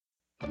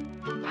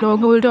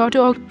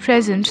Logol.org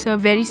presents a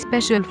very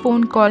special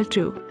phone call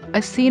to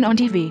a scene on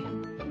TV.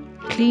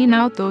 Clean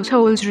out those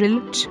holes,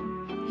 Rilch.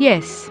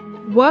 Yes,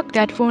 work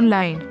that phone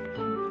line.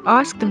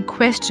 Ask them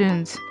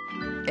questions.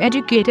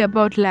 Educate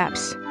about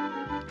laps.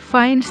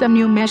 Find some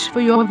new mesh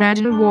for your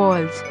vaginal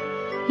walls.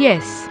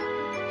 Yes,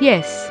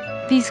 yes,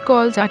 these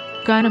calls are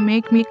gonna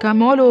make me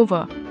come all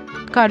over.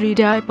 Curry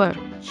diaper,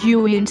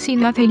 you ain't seen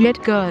nothing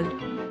yet, girl.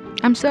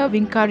 I'm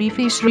serving curry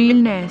fish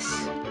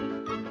realness.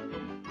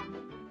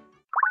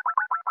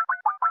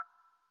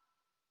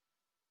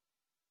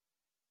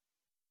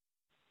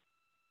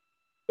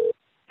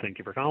 Thank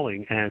you for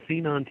calling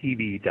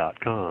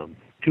AsSeenOnTV.com.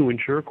 To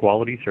ensure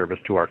quality service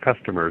to our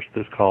customers,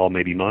 this call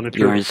may be monitored.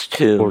 Yours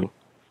too. Or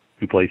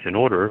to place an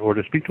order or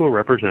to speak to a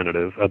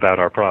representative about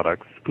our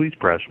products, please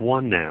press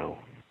 1 now.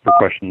 For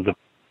questions of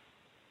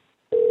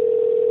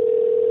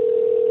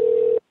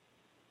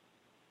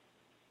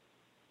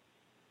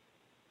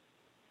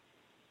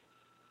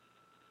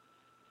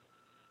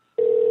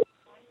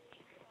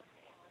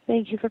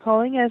Thank you for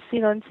calling As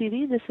Seen on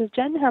TV. This is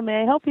Jen. How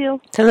may I help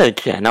you? Hello,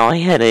 Jen. I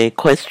had a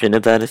question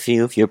about a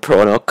few of your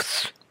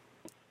products.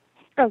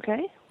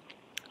 Okay.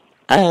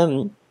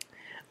 Well,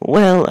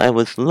 I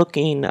was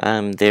looking,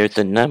 there's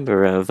a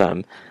number of,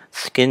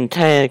 skin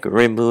tag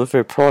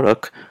remover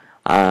product,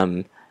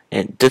 and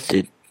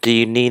do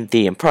you need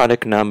the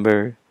product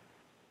number?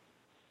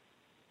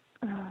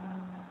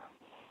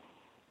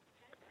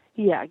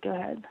 Yeah, go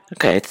ahead.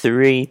 Okay,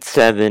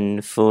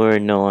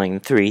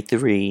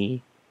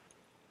 374933.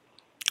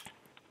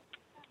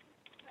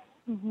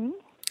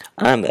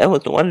 I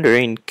was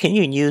wondering, can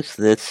you use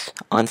this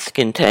on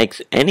skin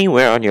tags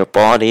anywhere on your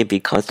body?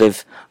 Because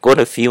I've got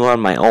a few on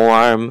my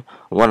arm,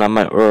 one on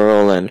my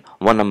Earl, and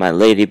one on my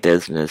lady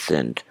business,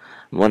 and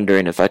I'm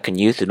wondering if I can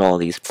use it in all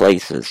these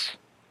places.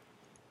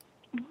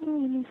 Let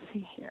me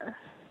see here.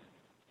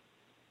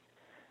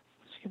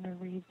 I'm just going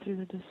to read through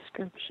the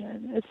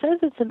description. It says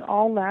it's an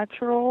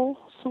all-natural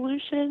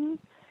solution.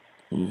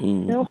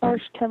 No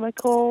harsh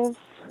chemicals.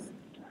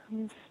 Let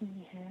me see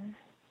here.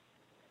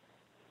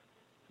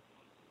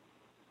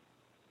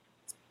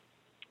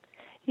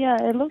 Yeah,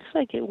 it looks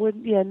like it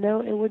would. Yeah, no,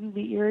 it wouldn't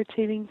be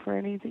irritating for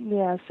anything.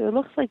 Yeah, so it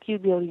looks like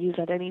you'd be able to use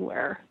that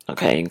anywhere.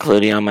 Okay,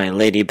 including on my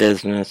lady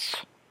business.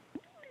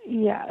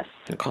 Yes.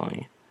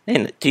 Okay.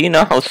 And do you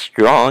know how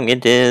strong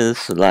it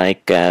is?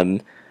 Like,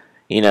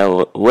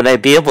 would I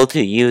be able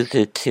to use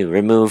it to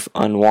remove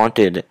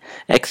unwanted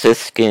excess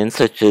skin,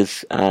 such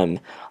as,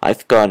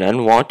 I've got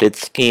unwanted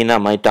skin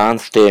on my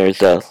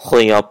downstairs,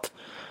 up.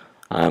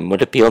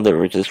 Would it be able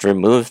to just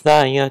remove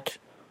that yet?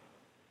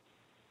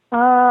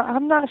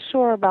 I'm not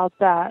sure about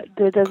that.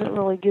 It doesn't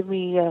really give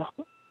me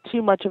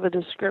too much of a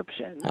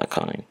description.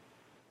 Okay.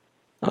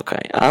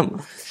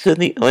 So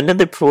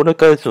another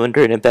product I was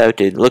wondering about,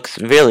 it looks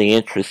really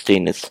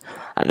interesting. It's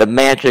the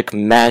Magic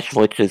Mesh,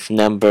 which is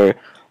number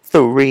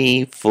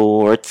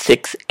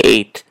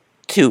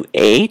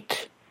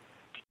 346828.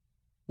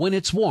 When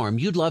it's warm,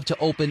 you'd love to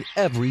open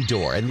every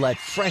door and let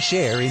fresh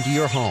air into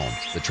your home.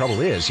 The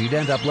trouble is, you'd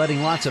end up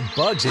letting lots of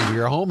bugs into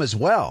your home as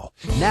well.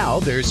 Now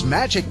there's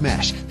Magic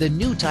Mesh, the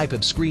new type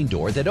of screen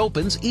door that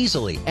opens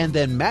easily and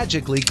then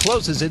magically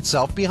closes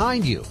itself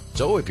behind you.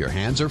 So if your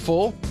hands are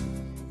full,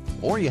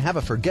 or you have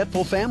a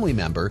forgetful family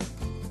member,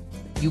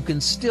 you can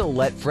still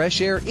let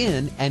fresh air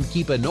in and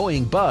keep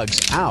annoying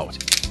bugs out.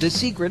 The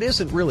secret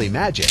isn't really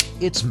magic,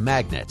 it's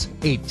magnets.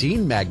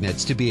 18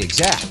 magnets to be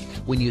exact.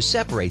 When you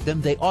separate them,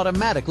 they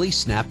automatically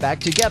snap back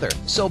together,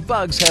 so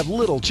bugs have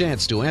little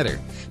chance to enter.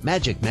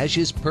 Magic Mesh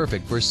is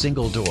perfect for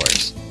single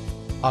doors.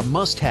 A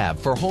must-have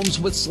for homes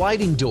with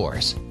sliding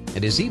doors.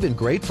 It is even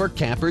great for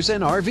campers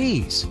and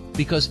RVs,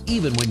 because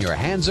even when your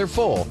hands are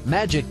full,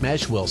 Magic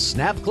Mesh will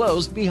snap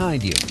closed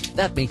behind you.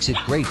 That makes it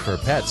great for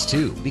pets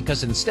too,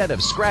 because instead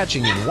of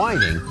scratching and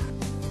whining,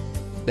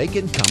 they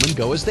can come and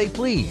go as they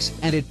please,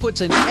 and it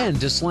puts an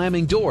end to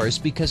slamming doors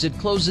because it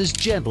closes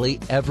gently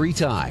every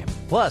time.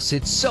 Plus,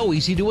 it's so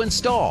easy to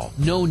install.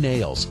 No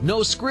nails,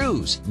 no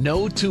screws,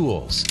 no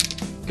tools.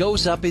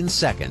 Goes up in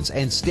seconds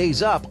and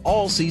stays up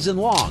all season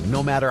long,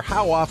 no matter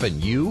how often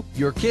you,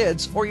 your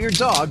kids, or your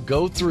dog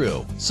go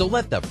through. So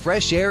let the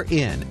fresh air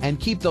in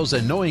and keep those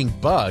annoying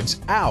bugs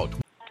out.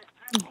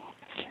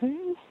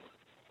 Okay.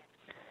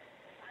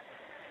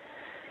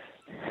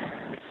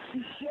 Let's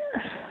see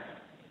here.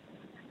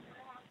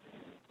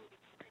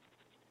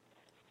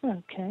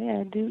 Okay,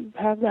 I do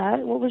have that.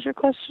 What was your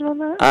question on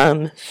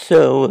that?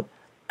 So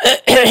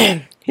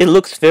it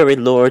looks very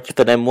large,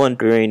 but I'm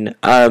wondering,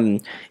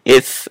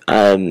 if,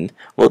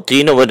 well, do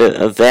you know what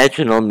a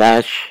vaginal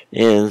mesh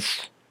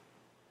is?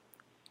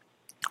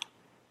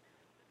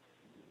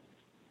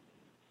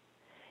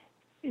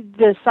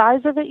 The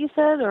size of it, you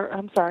said? Or,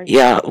 I'm sorry.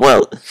 Yeah,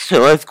 well,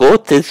 so I've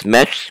got this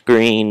mesh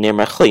screen near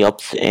my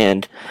hips,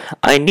 and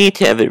I need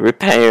to have it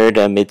repaired.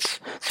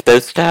 It's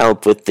supposed to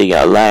help with the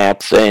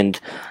laps, and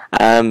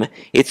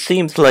it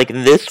seems like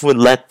this would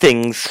let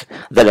things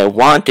that I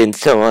want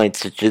inside,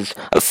 such as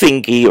a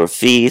fingy or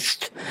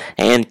feast,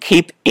 and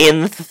keep in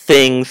the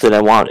things that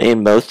I want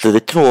in most of the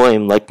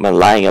time, like my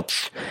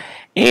laps.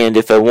 And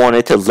if I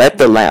wanted to let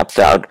the lapse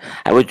out,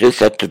 I would just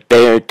have to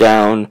bear it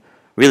down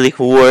really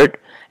hard,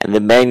 and the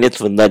magnets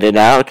would let it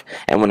out,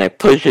 and when I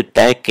push it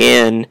back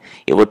in,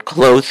 it would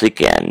close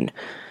again.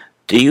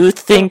 Do you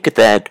think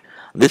that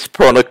this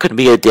product could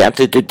be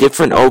adapted to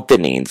different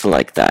openings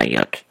like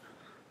that?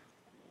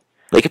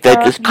 Like if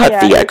I just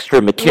cut the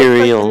extra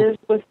material? It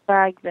looks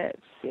like it is with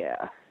magnets,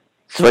 yeah.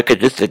 So I could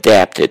just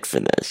adapt it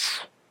for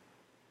this.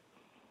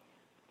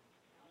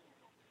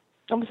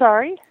 I'm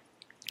sorry?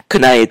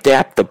 Could I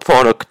adapt the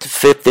product to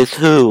fit this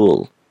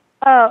hole?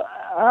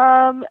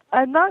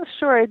 I'm not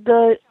sure.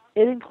 It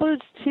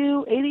includes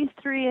two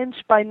 83-inch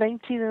by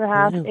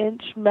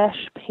 19.5-inch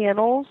mesh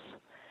panels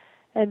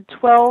and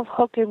 12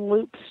 hook and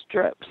loop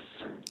strips,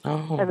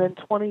 and then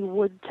 20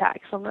 wood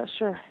tacks. I'm not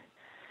sure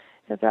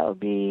if that would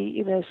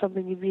be,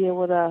 something you'd be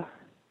able to.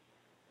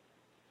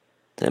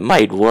 That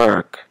might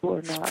work.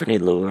 It's pretty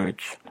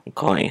large.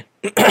 Okay.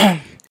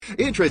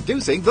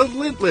 Introducing the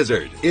Lint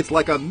Lizard. It's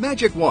like a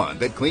magic wand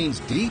that cleans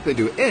deep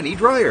into any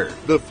dryer.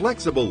 The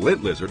flexible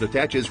Lint Lizard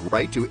attaches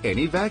right to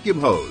any vacuum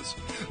hose.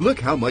 Look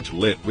how much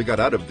lint we got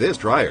out of this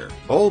dryer.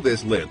 All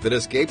this lint that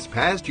escapes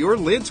past your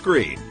lint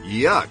screen.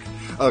 Yuck!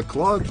 A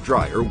clogged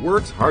dryer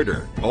works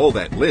harder. All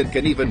that lint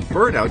can even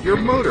burn out your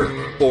motor.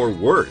 Or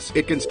worse,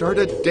 it can start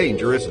a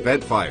dangerous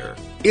vent fire.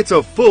 It's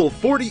a full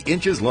 40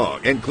 inches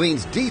long and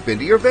cleans deep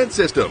into your vent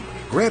system,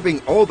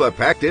 grabbing all the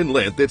packed-in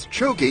lint that's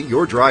choking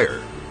your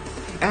dryer.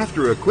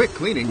 After a quick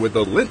cleaning with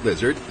the Lint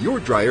Lizard, your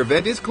dryer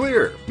vent is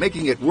clear,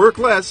 making it work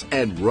less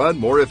and run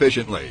more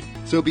efficiently.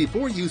 So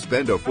before you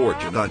spend a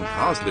fortune on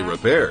costly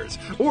repairs,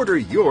 order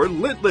your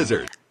Lint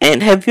Lizard.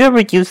 And have you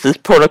ever used this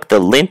product, the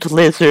Lint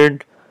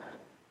Lizard?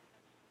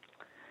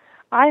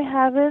 I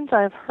haven't.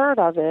 I've heard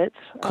of it.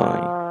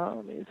 Okay.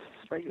 Let me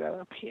bring that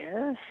up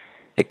here.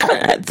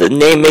 The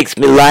name makes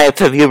me laugh.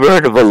 Have you ever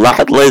heard of a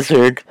lot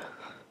lizard?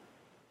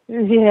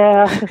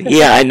 Yeah.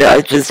 Yeah, I know.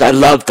 I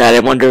love that. I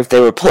wonder if they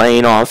were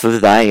playing off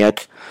of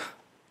that.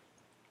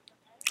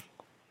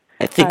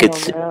 I think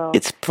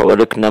it's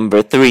product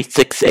number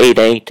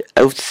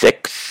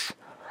 368806.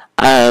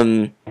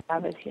 I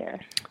have it here.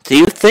 Do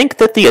you think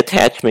that the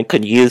attachment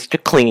could use to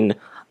clean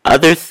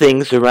other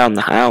things around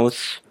the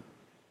house?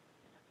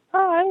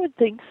 Oh, I would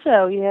think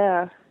so,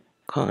 yeah.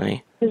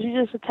 Okay. Because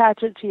you just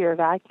attach it to your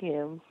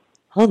vacuum.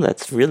 Oh,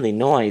 that's really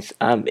nice.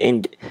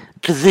 And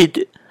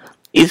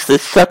is the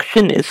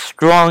suction as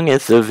strong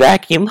as the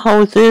vacuum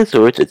hose is,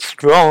 or is it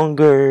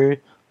stronger?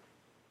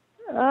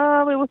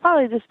 It would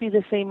probably just be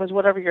the same as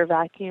whatever your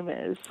vacuum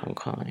is.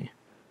 Okay.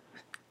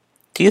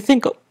 Do you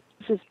think...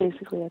 It's just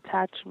basically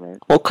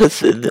attachment. Well,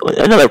 because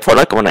another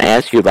product I want to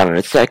ask you about in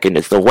a second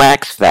is the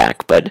Wax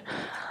Vac, but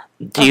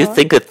do you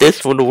think that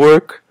this would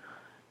work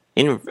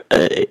in,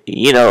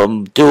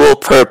 dual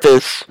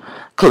purpose,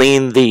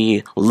 clean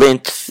the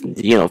lint,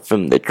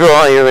 from the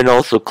dryer and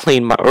also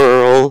clean my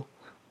Earl?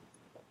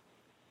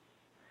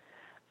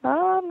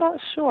 I'm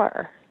not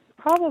sure.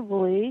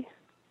 Probably.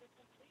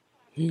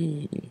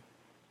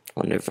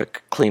 Wonder if I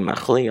could clean my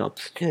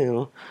Cleops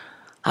too.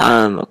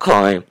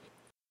 Okay.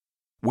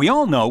 We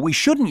all know we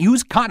shouldn't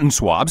use cotton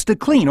swabs to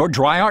clean or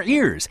dry our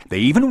ears. They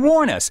even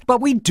warn us,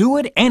 but we do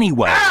it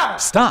anyway.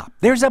 Stop.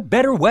 There's a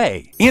better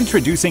way.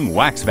 Introducing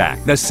Wax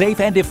Vac, the safe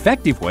and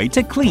effective way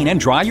to clean and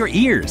dry your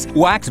ears.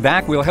 Wax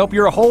Vac will help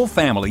your whole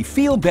family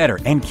feel better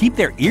and keep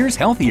their ears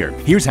healthier.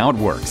 Here's how it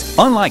works.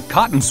 Unlike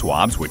cotton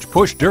swabs, which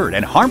push dirt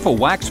and harmful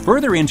wax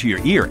further into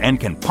your ear and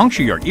can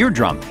puncture your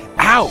eardrum,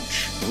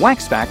 ouch!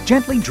 Wax Vac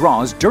gently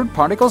draws dirt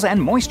particles and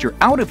moisture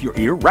out of your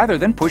ear rather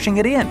than pushing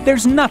it in.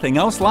 There's nothing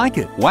else like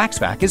it. Wax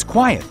Vac is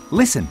quiet.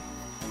 Listen.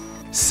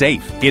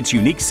 Safe. Its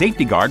unique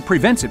safety guard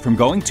prevents it from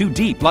going too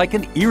deep like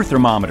an ear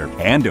thermometer.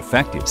 And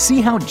effective. See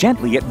how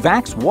gently it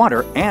vacs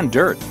water and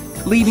dirt,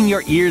 leaving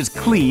your ears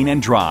clean and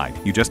dry.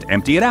 You just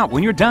empty it out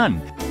when you're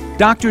done.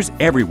 Doctors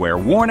everywhere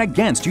warn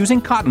against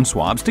using cotton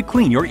swabs to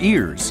clean your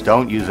ears.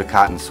 Don't use a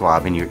cotton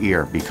swab in your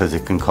ear because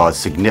it can cause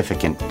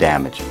significant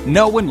damage.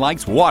 No one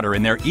likes water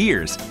in their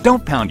ears.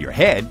 Don't pound your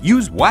head.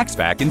 Use Wax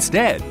Vac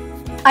instead.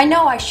 I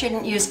know I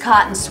shouldn't use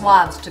cotton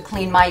swabs to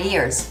clean my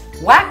ears.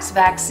 Wax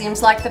Vac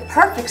seems like the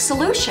perfect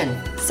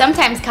solution.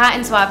 Sometimes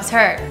cotton swabs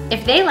hurt.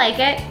 If they like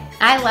it,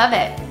 I love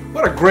it.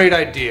 What a great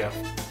idea.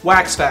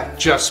 Wax Vac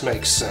just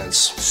makes sense.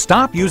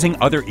 Stop using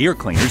other ear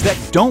cleaners that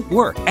don't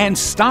work and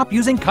stop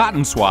using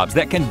cotton swabs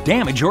that can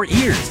damage your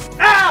ears.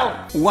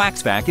 Ow!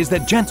 Wax Vac is the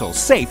gentle,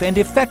 safe, and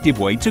effective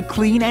way to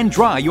clean and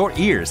dry your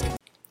ears.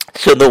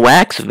 So the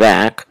Wax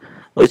Vac,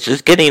 which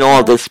is getting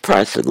all this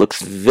press, it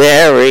looks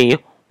very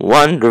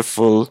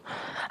wonderful.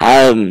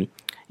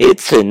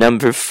 It's a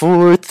number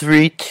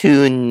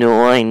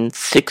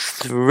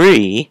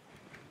 432963.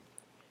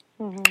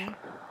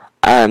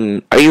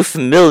 Are you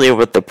familiar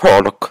with the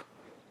product?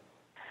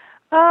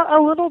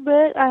 A little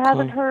bit. I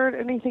haven't heard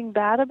anything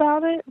bad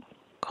about it.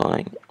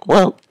 Okay.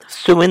 Well,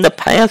 so in the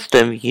past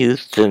I've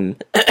used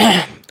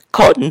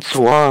cotton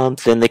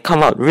swabs, and they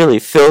come out really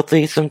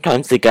filthy.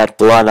 Sometimes they got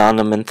blood on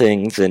them and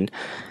things, and,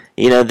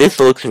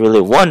 this looks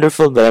really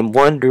wonderful, but I'm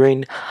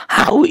wondering,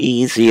 how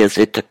easy is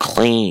it to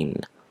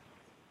clean?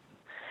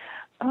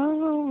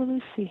 Oh, let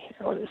me see.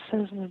 what it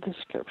says in the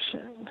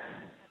description.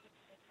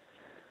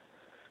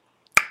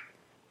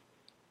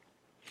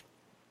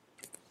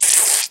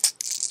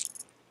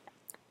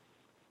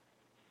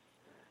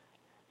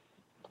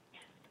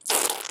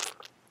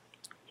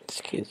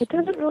 It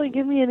doesn't really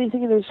give me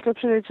anything in the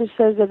description. It just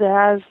says that it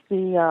has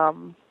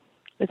the,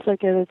 it's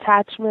like an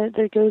attachment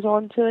that goes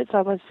onto it. So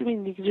I'm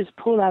assuming you can just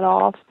pull that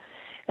off,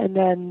 and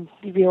then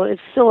you'd be able.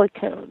 It's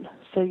silicone,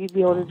 so you'd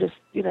be able to just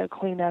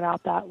clean that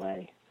out that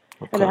way.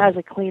 Okay. And it has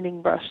a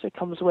cleaning brush that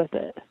comes with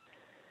it.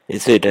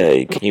 Is it?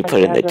 Can you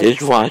put it in the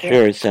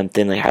dishwasher or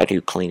something? Like, how do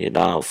you clean it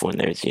off when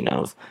there's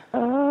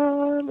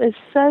It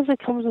says it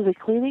comes with a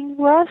cleaning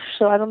brush,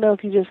 so I don't know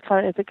if you just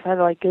if it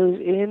like goes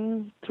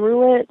in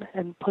through it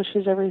and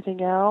pushes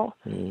everything out.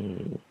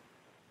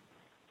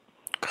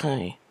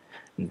 Okay.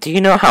 Do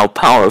you know how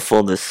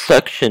powerful the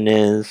suction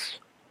is?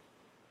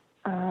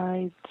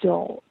 I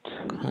don't.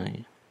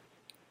 Okay.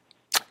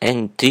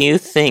 And do you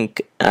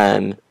think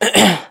that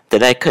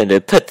I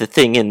could put the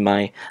thing in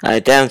my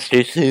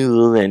downstairs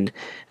stool and,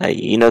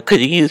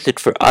 could use it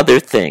for other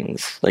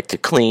things, like to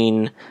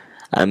clean,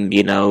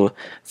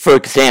 for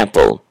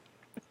example,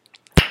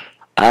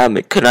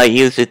 could I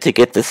use it to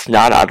get the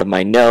snot out of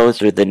my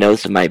nose or the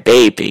nose of my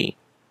baby?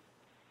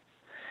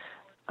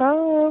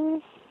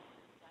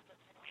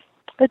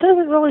 It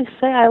doesn't really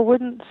say. I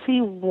wouldn't see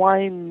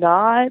why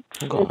not.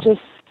 Okay. It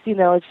just,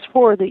 it's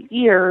for the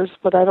ears,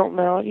 but I don't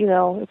know,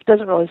 it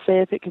doesn't really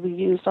say if it can be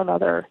used on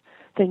other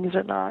things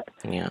or not.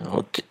 Yeah.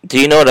 Well, do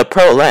you know what a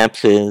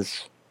prolapse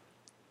is?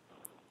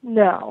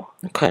 No.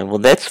 Okay, well,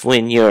 that's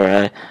when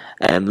your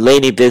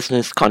lady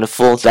business kind of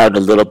falls out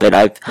a little bit.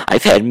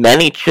 I've had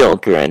many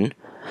children.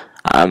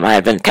 I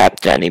haven't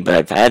kept any, but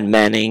I've had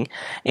many.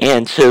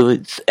 And so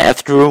it's,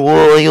 after a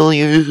while,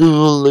 your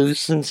hole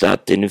loosens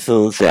up and it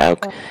fills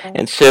out. Okay.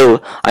 And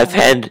so I've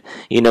had,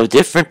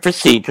 different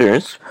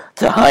procedures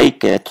to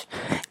hike it.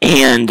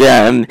 And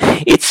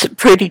it's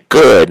pretty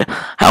good.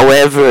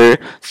 However,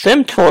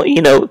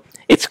 sometimes,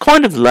 it's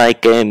kind of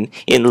like in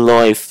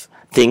life,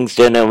 things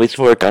don't always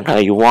work on how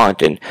you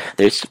want. And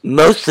there's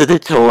most of the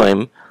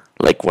time,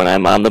 like when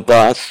I'm on the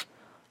bus,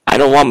 I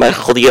don't want my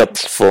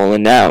lips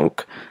falling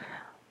out.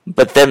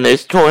 But then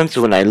there's times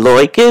when I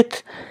like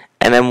it,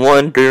 and I'm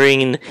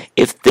wondering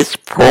if this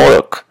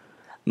product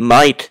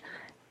might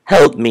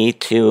help me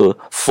to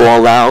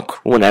fall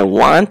out when I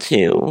want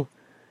to,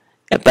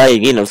 by,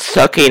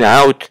 sucking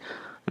out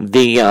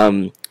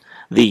the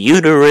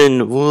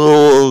uterine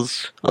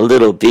walls a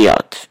little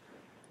bit.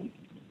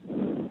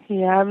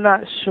 Yeah, I'm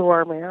not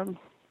sure, ma'am.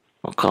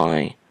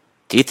 Okay.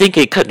 Do you think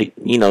I could,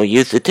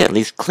 use it to at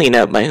least clean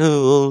out my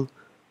hole?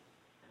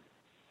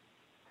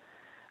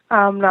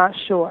 I'm not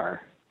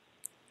sure.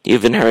 You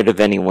haven't heard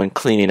of anyone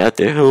cleaning out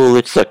their hole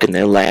or sucking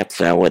their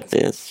laps out with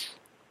this?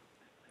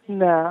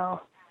 No.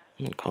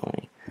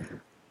 Okay.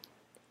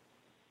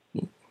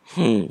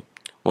 Well,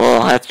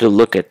 I'll have to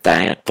look at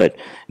that, but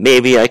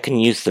maybe I can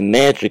use the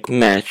magic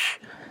mesh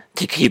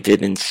to keep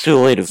it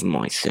inside of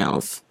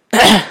myself.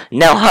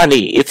 Now,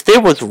 honey, if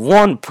there was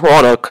one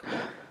product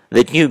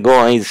that you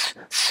guys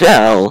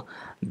sell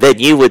that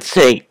you would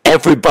say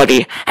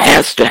everybody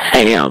has to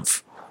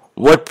have,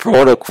 what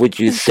product would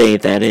you say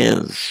that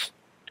is?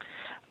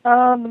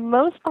 The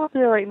most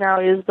popular right now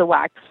is the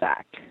Wax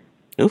Vac.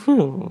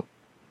 Ooh.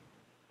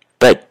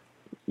 But,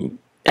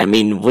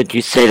 would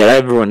you say that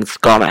everyone's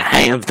gonna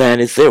have that?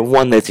 Is there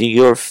one that's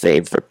your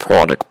favorite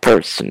product,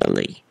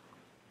 personally?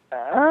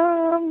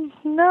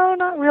 No,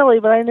 not really,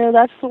 but I know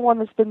that's the one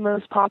that's been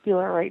most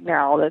popular right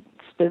now, that's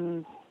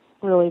been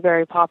really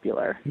very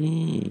popular.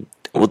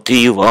 Well, do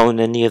you own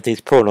any of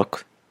these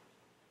products?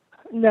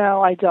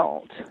 No, I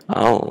don't.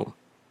 Oh.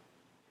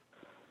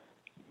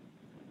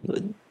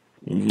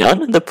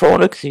 None of the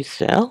products you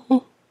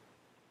sell?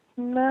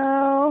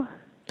 No.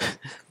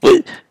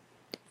 But,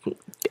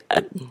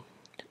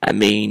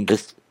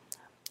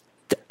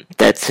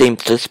 that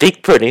seems to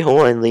speak pretty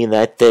highly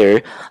that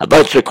they're a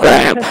bunch of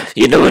crap.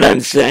 You know what I'm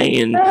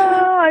saying? No,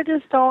 I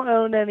just don't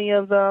own any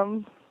of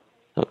them.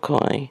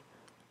 Okay.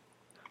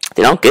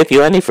 They don't give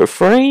you any for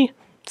free?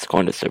 It's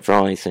kind of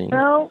surprising.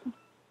 No.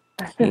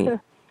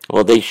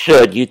 Well, they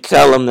should. You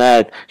tell them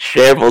that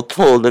Cheryl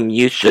told them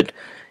you should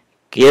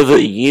give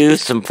you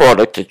some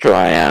product to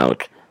try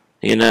out.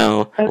 Okay.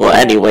 Well,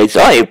 anyways,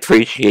 I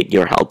appreciate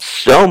your help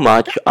so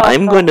much.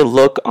 I'm going to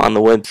look on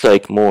the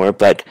website more,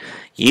 but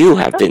you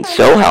have been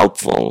so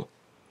helpful.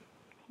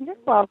 You're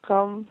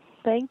welcome.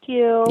 Thank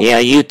you. Yeah,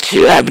 you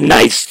too. Have a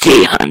nice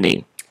tea,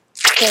 honey.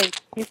 Thanks.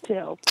 You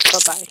too.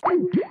 Bye-bye.